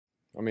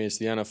I mean, it's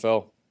the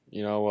NFL.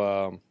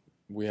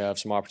 We have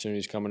some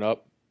opportunities coming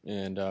up,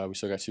 and we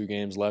still got 2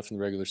 games left in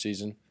the regular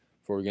season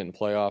before we get in the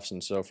playoffs.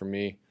 And so for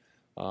me,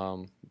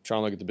 trying to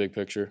look at the big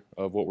picture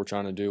of what we're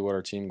trying to do, what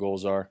our team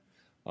goals are.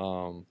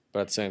 But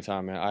at the same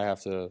time, man, I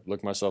have to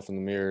look myself in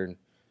the mirror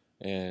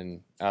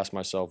and ask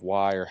myself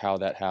why or how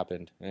that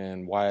happened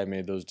and why I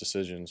made those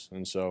decisions.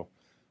 And so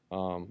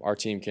our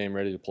team came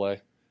ready to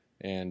play.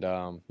 And,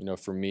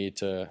 for me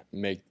to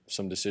make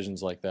some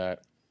decisions like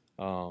that,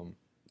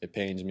 it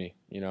pains me,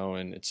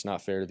 and it's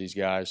not fair to these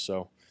guys.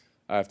 So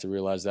I have to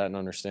realize that and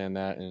understand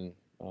that. And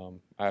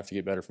I have to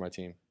get better for my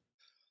team.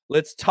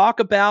 Let's talk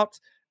about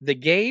the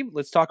game.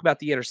 Let's talk about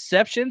the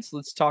interceptions.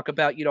 Let's talk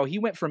about, he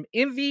went from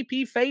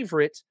MVP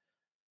favorite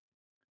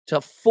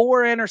to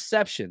 4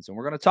 interceptions. And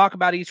we're going to talk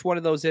about each one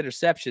of those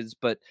interceptions.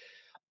 But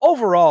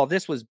overall,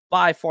 this was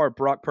by far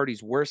Brock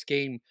Purdy's worst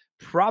game,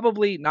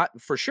 probably not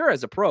for sure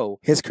as a pro,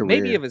 his career,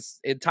 maybe of his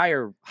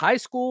entire high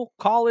school,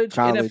 college.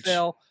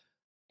 NFL.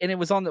 And it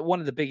was on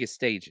one of the biggest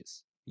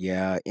stages.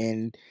 Yeah.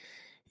 And,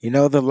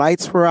 the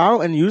lights were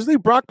out. And usually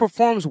Brock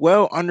performs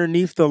well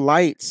underneath the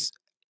lights.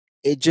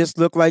 It just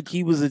looked like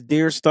he was a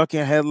deer stuck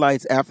in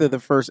headlights after the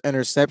first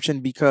interception,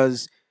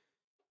 because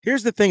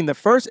here's the thing. The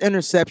first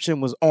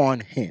interception was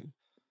on him,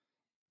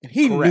 and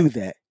he knew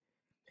that.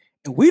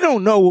 And we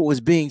don't know what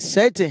was being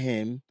said to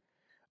him,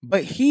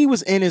 but he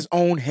was in his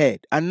own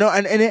head. I know,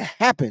 and it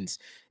happens.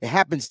 It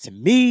happens to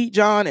me,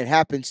 John. It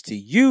happens to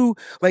you.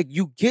 Like,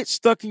 you get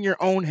stuck in your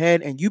own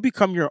head and you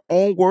become your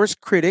own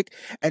worst critic.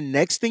 And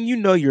next thing you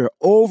know, you're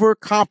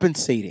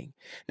overcompensating.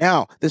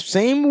 Now, the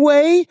same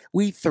way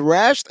we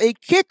thrashed a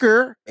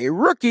kicker, a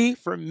rookie,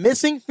 for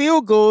missing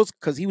field goals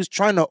because he was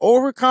trying to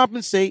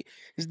overcompensate,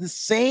 is the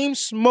same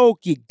smoke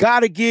you got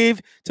to give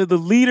to the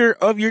leader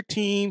of your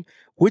team,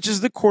 which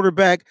is the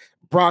quarterback,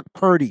 Brock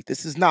Purdy.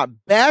 This is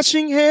not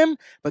bashing him,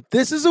 but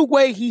this is a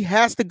way he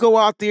has to go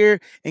out there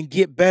and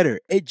get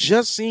better. It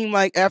just seemed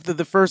like after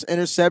the first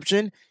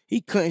interception, he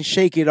couldn't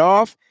shake it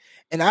off.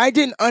 And I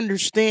didn't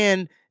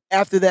understand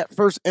after that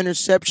first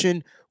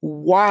interception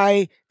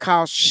why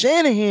Kyle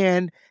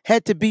Shanahan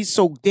had to be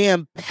so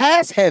damn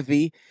pass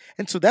heavy.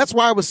 And so that's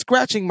why I was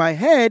scratching my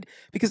head,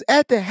 because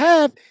at the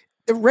half,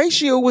 the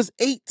ratio was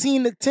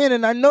 18-10.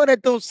 And I know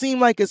that don't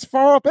seem like it's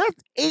far up.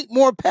 That's 8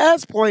 more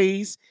pass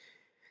plays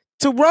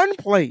to run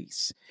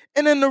plays.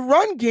 And in the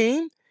run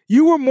game,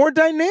 you were more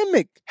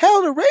dynamic.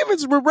 Hell, the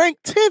Ravens were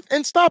ranked 10th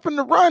in stopping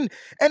the run,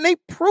 and they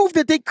proved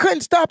that they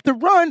couldn't stop the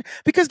run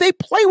because they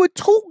play with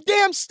 2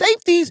 damn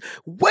safeties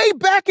way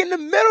back in the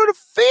middle of the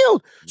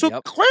field. So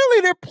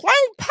clearly they're playing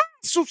pass.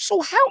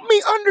 So help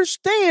me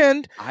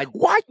understand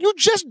why you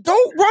just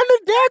don't run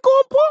the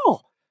daggone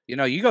ball.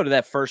 You go to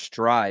that first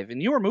drive,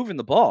 and you were moving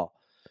the ball,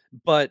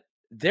 but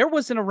there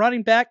wasn't a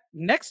running back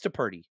next to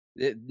Purdy.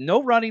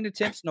 No running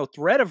attempts, no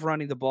threat of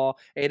running the ball.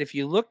 And if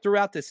you look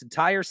throughout this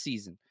entire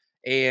season,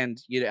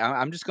 and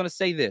I'm just going to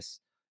say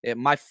this,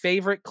 my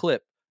favorite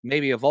clip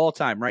maybe of all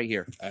time right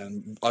here.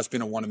 And us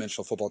being a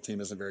one-dimensional football team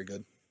isn't very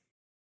good.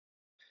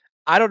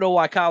 I don't know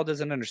why Kyle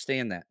doesn't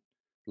understand that.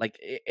 Like,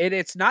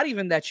 it's not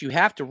even that you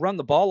have to run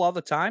the ball all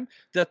the time.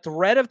 The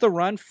threat of the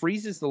run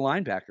freezes the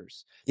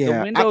linebackers.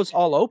 The window's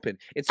all open.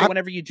 And so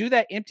whenever you do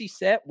that empty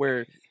set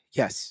where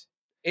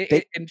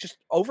and just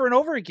over and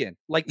over again,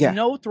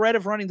 no threat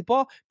of running the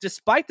ball,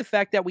 despite the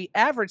fact that we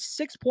average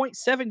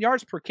 6.7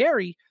 yards per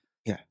carry.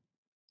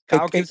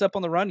 Kyle gives up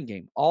on the running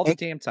game all the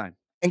damn time.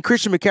 And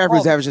Christian McCaffrey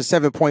is averaging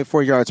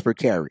 7.4 yards per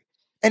carry.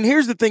 And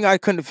here's the thing I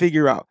couldn't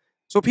figure out.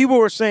 So people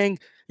were saying,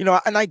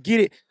 and I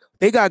get it,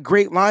 they got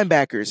great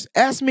linebackers.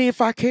 Ask me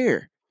if I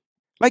care.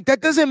 Like,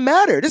 that doesn't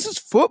matter. This is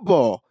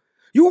football.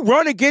 You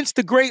run against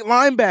the great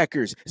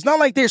linebackers. It's not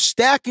like they're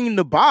stacking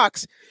the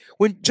box.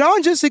 When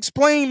John just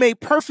explained,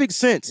 made perfect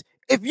sense.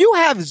 If you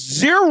have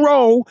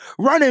 0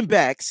 running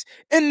backs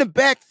in the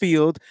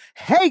backfield,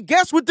 hey,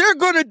 guess what they're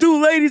going to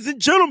do, ladies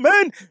and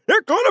gentlemen?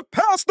 They're going to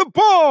pass the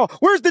ball.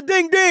 Where's the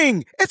ding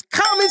ding? It's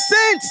common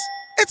sense.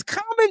 It's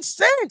common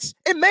sense.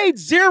 It made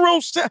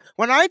 0 sense.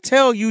 When I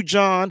tell you,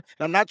 John, and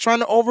I'm not trying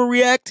to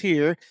overreact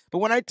here, but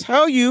when I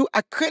tell you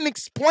I couldn't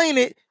explain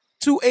it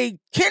to a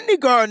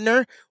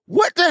kindergartner,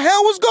 what the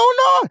hell was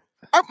going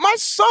on? My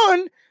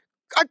son,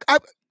 I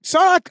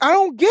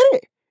don't get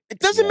it. It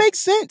doesn't make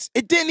sense.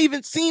 It didn't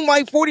even seem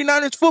like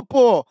 49ers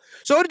football.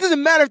 So it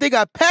doesn't matter if they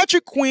got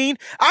Patrick Queen.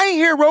 I ain't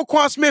hear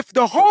Roquan Smith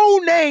the whole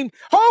game.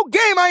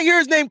 I ain't hear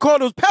his name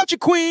called. It was Patrick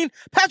McQueen.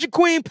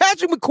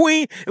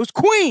 It was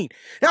Queen.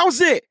 That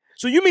was it.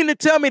 So you mean to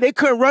tell me they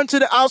couldn't run to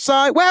the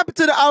outside? What happened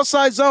to the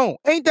outside zone?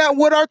 Ain't that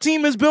what our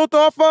team is built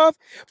off of?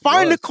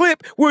 Find the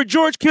clip where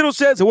George Kittle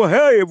says, well,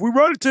 hey, if we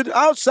run it to the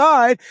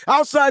outside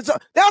zone,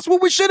 that's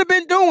what we should have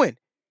been doing.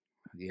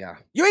 Yeah.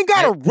 You ain't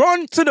got to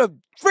run to the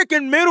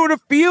freaking middle of the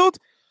field.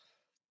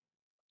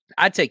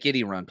 I'd take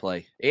any run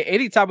play.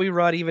 Anytime we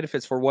run, even if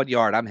it's for 1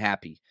 yard, I'm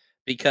happy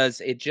because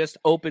it just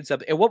opens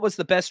up. And what was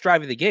the best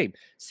drive of the game?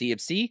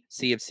 CMC,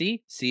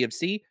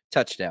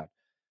 touchdown.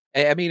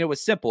 I mean, it was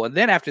simple. And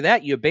then after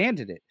that, you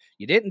abandoned it.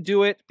 You didn't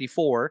do it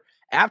before.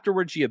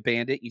 Afterwards, you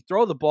abandoned it. You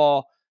throw the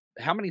ball.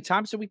 How many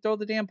times did we throw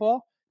the damn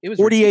ball? It was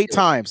 48 ridiculous.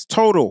 times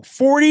total.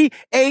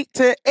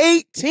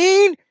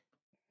 48-18.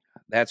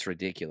 That's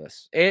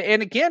ridiculous.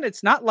 And again,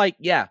 it's not like,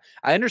 I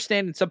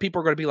understand that some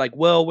people are going to be like,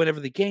 well, whenever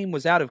the game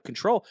was out of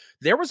control,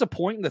 there was a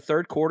point in the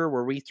third quarter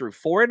where we threw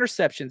 4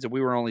 interceptions and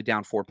we were only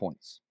down 4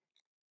 points.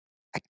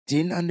 I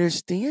didn't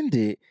understand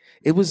it.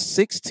 It was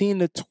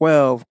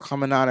 16-12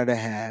 coming out of the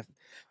half.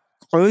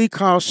 Clearly,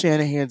 Kyle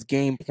Shanahan's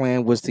game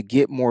plan was to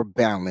get more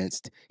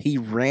balanced. He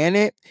ran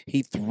it.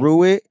 He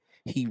threw it.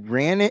 He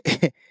ran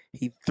it.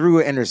 He threw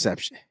an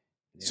interception.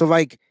 Yeah. So,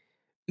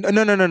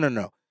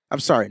 no. I'm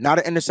sorry, not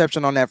an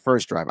interception on that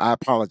first drive. I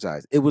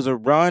apologize. It was a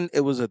run.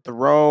 It was a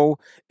throw.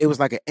 It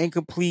was like an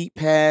incomplete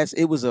pass.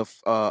 It was an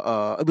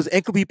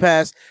incomplete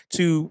pass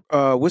to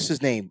what's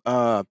his name?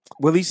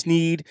 Willie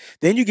Snead.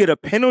 Then you get a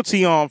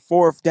penalty on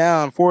 4th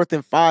down, 4th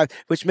and 5,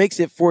 which makes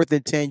it 4th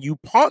and 10. You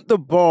punt the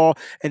ball,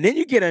 and then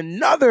you get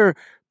another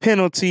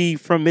penalty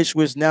from Mitch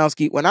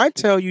Wisnowski. When I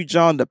tell you,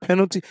 John, the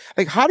penalty,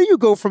 like, how do you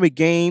go from a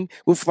game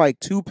with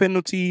like 2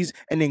 penalties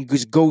and then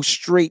just go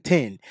straight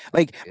 10?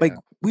 Like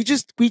we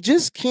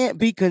just can't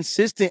be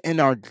consistent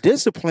in our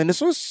discipline.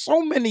 There's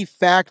so many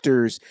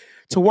factors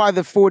to why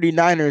the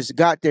 49ers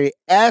got their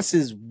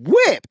asses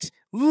whipped.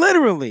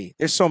 Literally,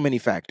 there's so many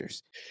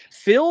factors.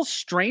 Feels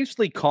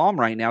strangely calm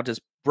right now. Does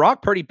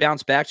Brock Purdy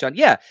bounce back, John?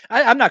 Yeah,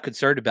 I'm not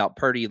concerned about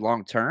Purdy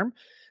long term.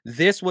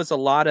 This was a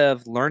lot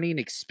of learning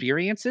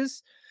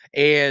experiences.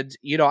 And,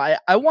 I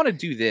want to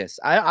do this.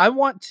 I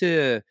want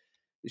to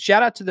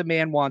shout out to the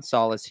man, Juan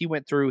Salas. He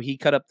went through, he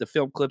cut up the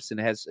film clips and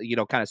has,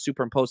 kind of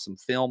superimposed some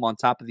film on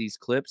top of these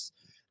clips.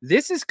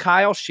 This is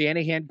Kyle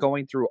Shanahan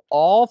going through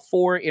all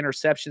 4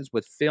 interceptions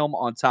with film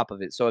on top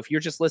of it. So if you're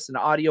just listening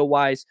audio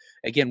wise,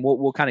 again,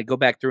 we'll kind of go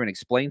back through and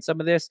explain some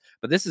of this,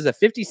 but this is a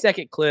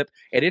 50-second clip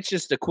and it's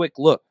just a quick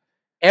look.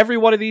 Every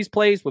one of these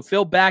plays with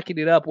Phil backing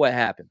it up, what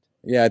happened?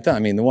 Yeah,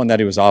 the one that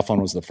he was off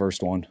on was the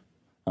first one.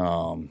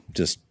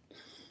 Just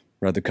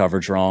read the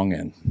coverage wrong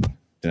and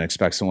didn't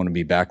expect someone to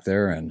be back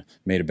there and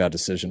made a bad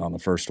decision on the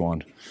first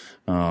one.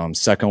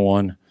 Second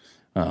one,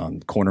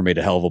 the corner made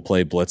a hell of a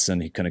play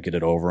blitzing. He couldn't get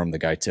it over him. The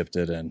guy tipped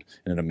it and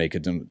ended up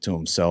making it to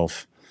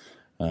himself.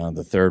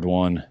 The third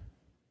one,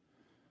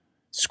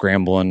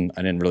 scrambling.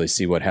 I didn't really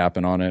see what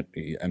happened on it.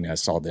 I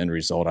saw the end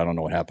result. I don't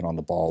know what happened on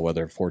the ball,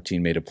 whether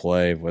 14 made a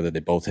play, whether they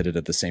both hit it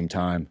at the same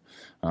time.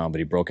 But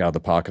he broke out of the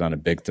pocket on a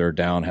big third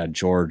down, had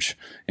George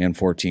and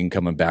 14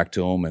 coming back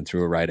to him and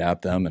threw it right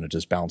at them, and it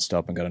just bounced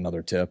up and got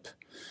another tip.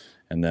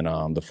 And then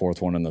the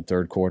fourth one in the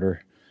third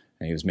quarter,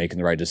 and he was making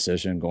the right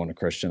decision, going to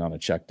Christian on a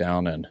check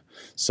down, and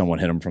someone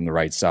hit him from the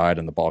right side,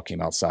 and the ball came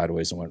out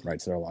sideways and went right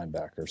to their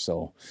linebacker.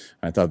 So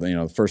I thought,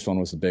 the first one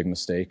was a big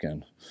mistake,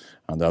 and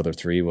the other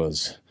 3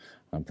 was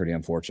pretty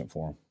unfortunate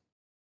for him.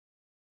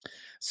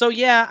 So,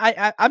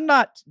 I'm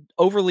not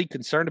overly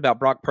concerned about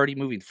Brock Purdy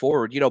moving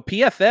forward.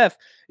 PFF,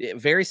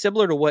 very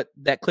similar to what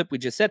that clip we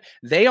just said,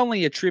 they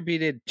only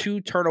attributed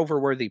 2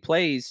 turnover-worthy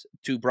plays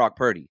to Brock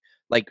Purdy.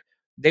 Like,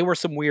 they were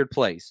some weird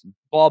plays.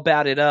 Ball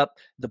batted up.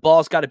 The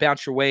ball's got to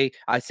bounce your way.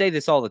 I say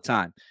this all the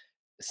time.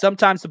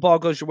 Sometimes the ball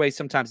goes your way.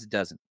 Sometimes it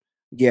doesn't.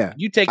 Yeah.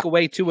 You take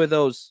away 2 of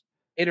those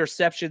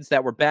interceptions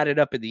that were batted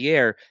up in the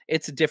air,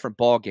 it's a different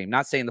ball game.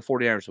 Not saying the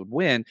 49ers would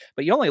win,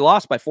 but you only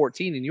lost by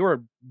 14 and you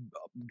were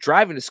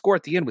driving to score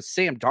at the end with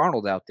Sam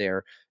Darnold out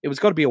there. It was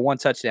going to be a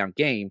 1-touchdown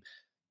game.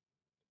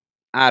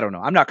 I don't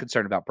know. I'm not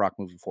concerned about Brock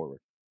moving forward.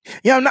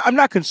 Yeah, I'm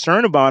not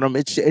concerned about him.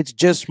 It's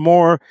just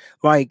more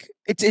like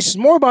it's just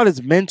more about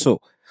his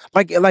mental.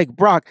 Like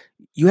Brock,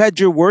 you had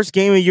your worst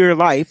game of your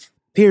life,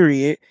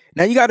 period.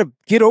 Now you got to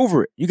get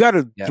over it. You got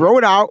to throw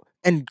it out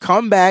and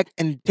come back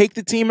and take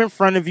the team in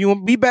front of you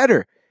and be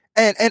better.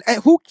 And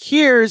who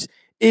cares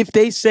if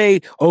they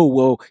say, oh,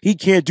 well, he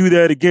can't do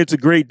that against a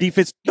great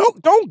defense?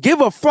 Don't give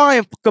a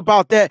flying fuck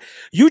about that.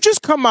 You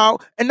just come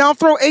out and now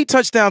throw 8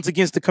 touchdowns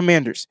against the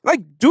Commanders.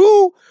 Like,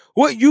 do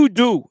what you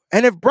do.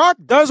 And if Brock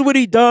does what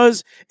he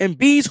does and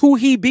bees who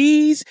he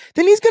bees,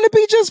 then he's going to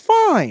be just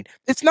fine.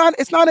 It's not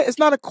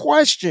a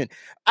question.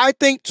 I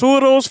think 2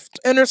 of those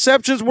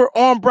interceptions were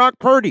on Brock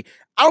Purdy.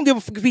 I don't give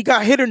a fuck if he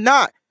got hit or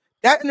not.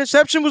 That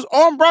interception was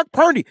on Brock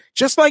Purdy,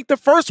 just like the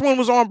first one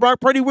was on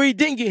Brock Purdy where he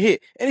didn't get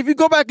hit. And if you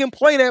go back and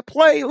play that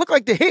play, it looked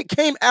like the hit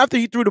came after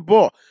he threw the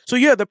ball. So,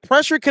 yeah, the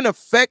pressure can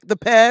affect the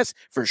pass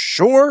for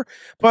sure,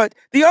 but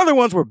the other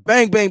ones were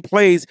bang-bang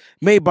plays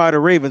made by the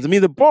Ravens.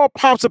 The ball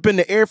pops up in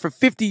the air for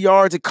 50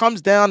 yards. It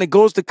comes down and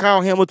goes to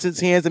Kyle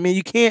Hamilton's hands.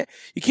 You can't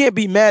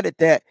be mad at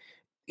that.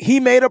 He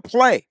made a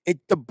play.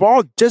 The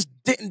ball just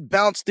didn't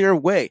bounce their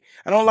way.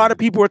 I know a lot of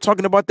people are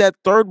talking about that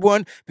third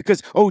one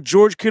because,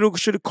 George Kittle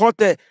should have caught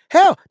that.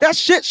 Hell, that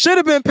shit should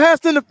have been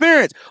pass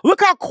interference.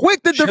 Look how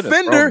quick the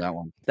defender.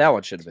 That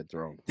one should have been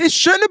thrown. It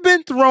shouldn't have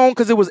been thrown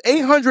because it was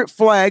 800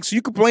 flags. So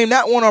you could blame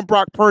that one on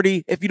Brock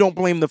Purdy if you don't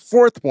blame the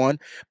fourth one.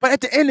 But at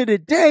the end of the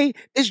day,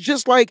 it's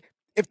just like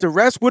if the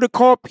rest would have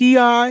called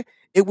PI,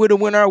 it would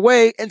have went our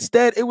way.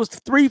 Instead, it was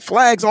 3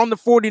 flags on the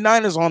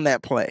 49ers on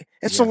that play.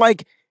 And so,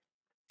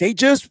 they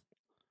just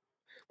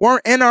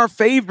weren't in our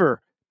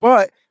favor.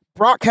 But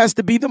Brock has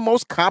to be the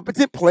most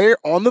competent player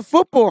on the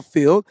football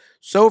field.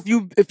 So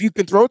if you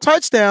can throw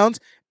touchdowns,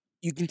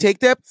 You can take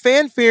that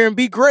fanfare and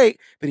be great,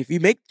 but if you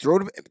throw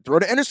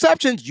the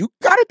interceptions, you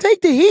got to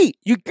take the heat.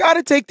 You got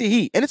to take the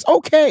heat, and it's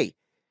okay.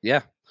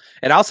 Yeah.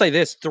 And I'll say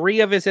this,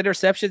 3 of his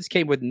interceptions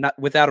came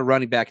without a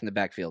running back in the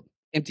backfield.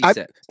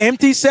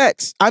 Empty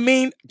sets. I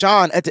mean,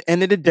 John, at the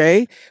end of the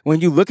day,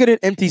 when you look at an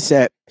empty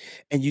set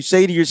and you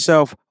say to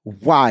yourself,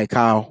 why,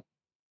 Kyle?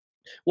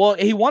 Well,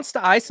 he wants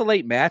to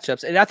isolate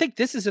matchups, and I think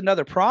this is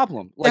another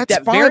problem. Like That's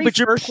that fine, very but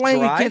you're first playing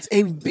drive, against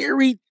a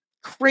very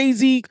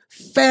crazy,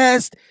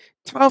 fast,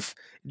 tough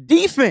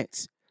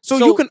defense. So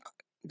you can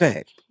go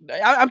ahead.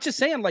 I'm just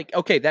saying, like,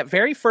 okay, that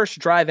very first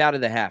drive out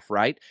of the half,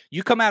 right?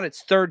 You come out,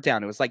 it's 3rd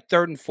down. It was like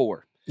 3rd and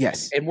 4.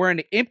 Yes. And we're in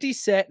an empty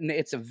set, and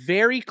it's a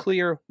very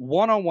clear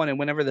one-on-one. And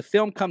whenever the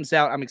film comes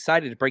out, I'm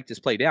excited to break this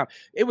play down.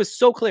 It was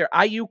so clear.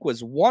 Ayuk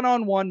was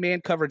one-on-one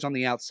man coverage on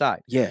the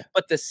outside. Yeah.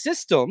 But the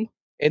system,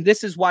 and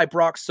this is why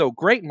Brock's so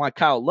great and why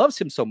Kyle loves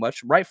him so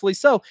much, rightfully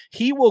so,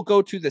 he will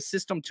go to the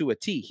system to a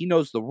T. He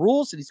knows the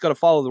rules, and he's going to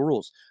follow the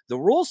rules. The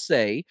rules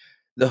say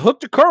the hook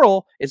to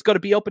curl is going to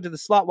be open to the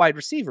slot wide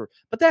receiver,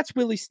 but that's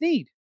Willie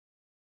Snead.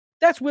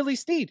 That's Willie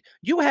Snead.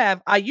 You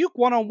have Ayuk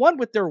one-on-one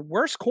with their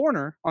worst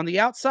corner on the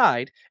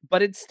outside,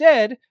 but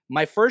instead,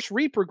 my first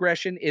read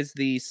progression is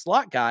the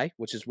slot guy,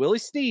 which is Willie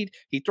Snead.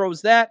 He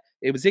throws that.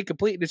 It was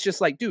incomplete. And it's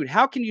just like, dude,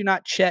 how can you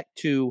not check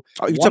to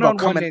you're talking about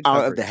coming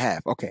out of the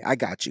half. Okay, I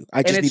got you.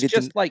 I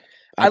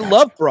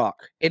love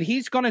Brock, and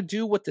he's going to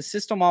do what the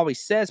system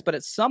always says, but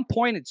at some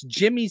point, it's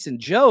Jimmys and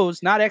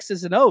Joes, not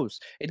X's and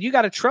O's. And you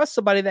got to trust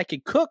somebody that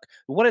can cook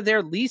one of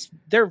their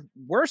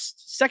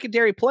worst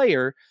secondary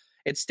player.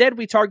 Instead,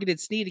 we targeted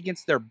Snead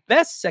against their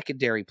best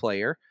secondary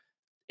player.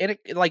 And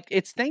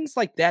it's things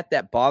like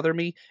that bother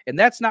me. And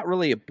that's not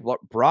really a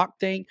Brock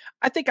thing.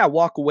 I think I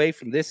walk away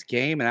from this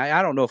game, and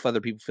I don't know if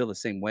other people feel the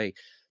same way.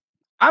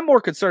 I'm more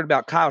concerned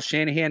about Kyle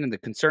Shanahan and the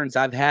concerns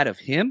I've had of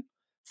him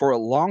for a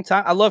long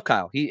time. I love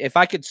Kyle. If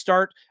I could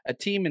start a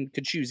team and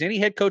could choose any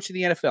head coach in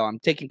the NFL, I'm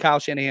taking Kyle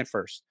Shanahan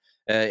first.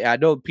 I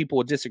know people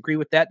will disagree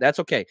with that. That's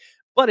okay.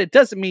 But it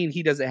doesn't mean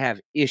he doesn't have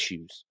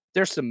issues.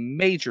 There's some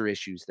major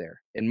issues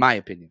there, in my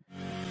opinion.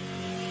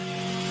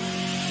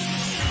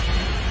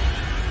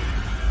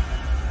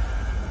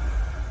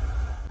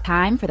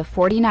 Time for the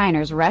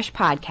 49ers Rush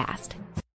Podcast.